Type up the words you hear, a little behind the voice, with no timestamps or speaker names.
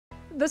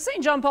The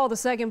St. John Paul II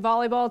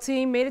volleyball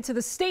team made it to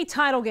the state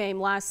title game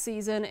last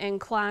season in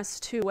Class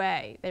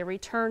 2A. They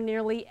returned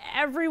nearly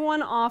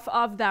everyone off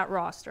of that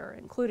roster,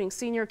 including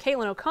senior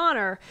Caitlin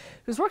O'Connor,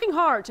 who's working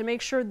hard to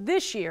make sure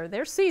this year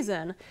their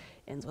season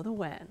ends with a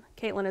win.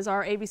 Caitlin is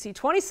our ABC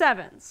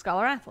 27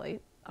 Scholar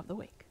Athlete of the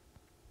Week.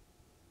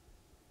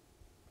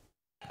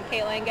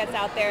 Caitlin gets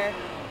out there,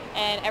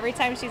 and every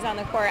time she's on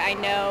the court, I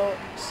know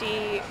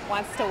she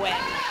wants to win.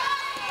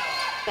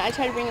 I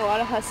try to bring a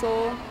lot of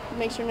hustle,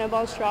 make sure no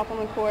balls drop on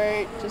the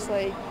court, just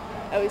like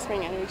always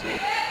bring energy.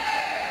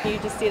 You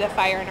just see the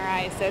fire in her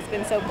eyes, so it's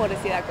been so cool to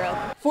see that growth.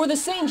 For the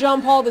St.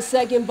 John Paul II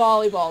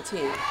volleyball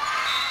team,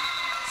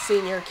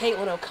 senior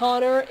Caitlin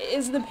O'Connor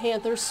is the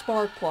Panthers'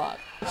 spark plug.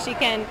 She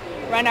can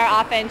run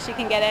our offense, she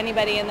can get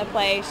anybody in the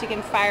play, she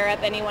can fire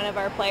up any one of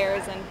our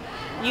players,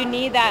 and you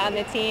need that on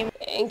the team.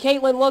 And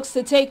Caitlin looks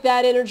to take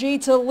that energy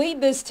to lead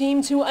this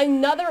team to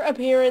another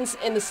appearance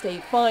in the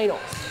state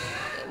finals.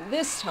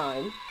 This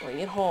time, bring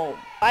it home.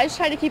 I just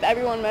try to keep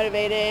everyone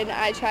motivated.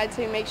 I try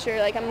to make sure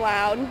I'm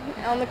loud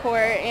on the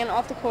court and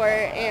off the court,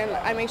 and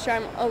I make sure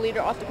I'm a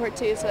leader off the court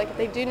too, so if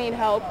they do need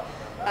help,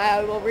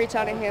 I will reach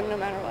out a hand no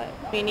matter what.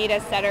 We need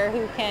a setter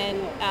who can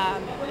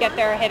get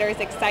their hitters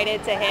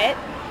excited to hit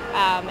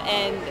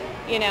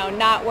and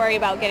not worry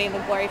about getting the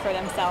glory for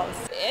themselves.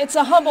 It's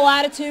a humble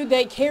attitude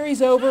that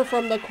carries over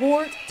from the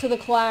court to the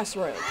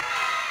classroom.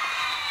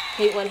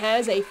 Caitlin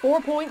has a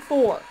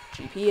 4.4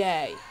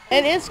 GPA.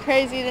 It is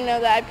crazy to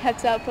know that I've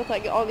kept up with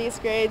all these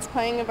grades,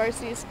 playing a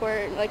varsity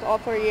sport all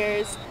 4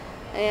 years,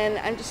 and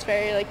I'm just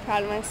very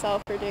proud of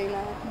myself for doing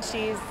that.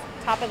 She's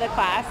top of the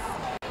class,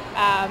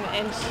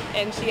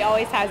 and she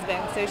always has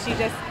been. So she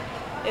just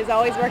is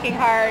always working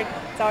hard,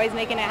 is always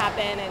making it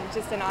happen, and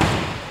just an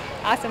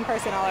awesome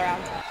person all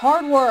around.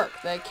 Hard work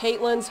that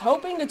Caitlin's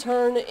hoping to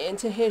turn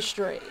into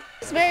history.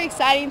 It's very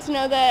exciting to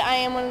know that I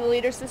am one of the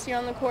leaders this year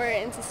on the court,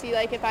 and to see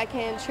if I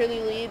can truly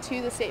lead to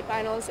the state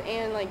finals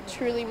and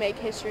truly make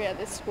history at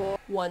this school.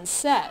 One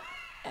set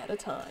at a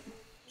time.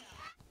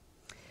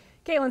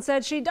 Caitlin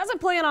said she doesn't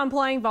plan on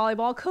playing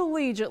volleyball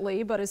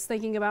collegiately, but is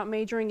thinking about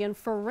majoring in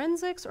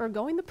forensics or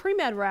going the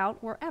pre-med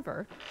route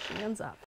wherever she ends up.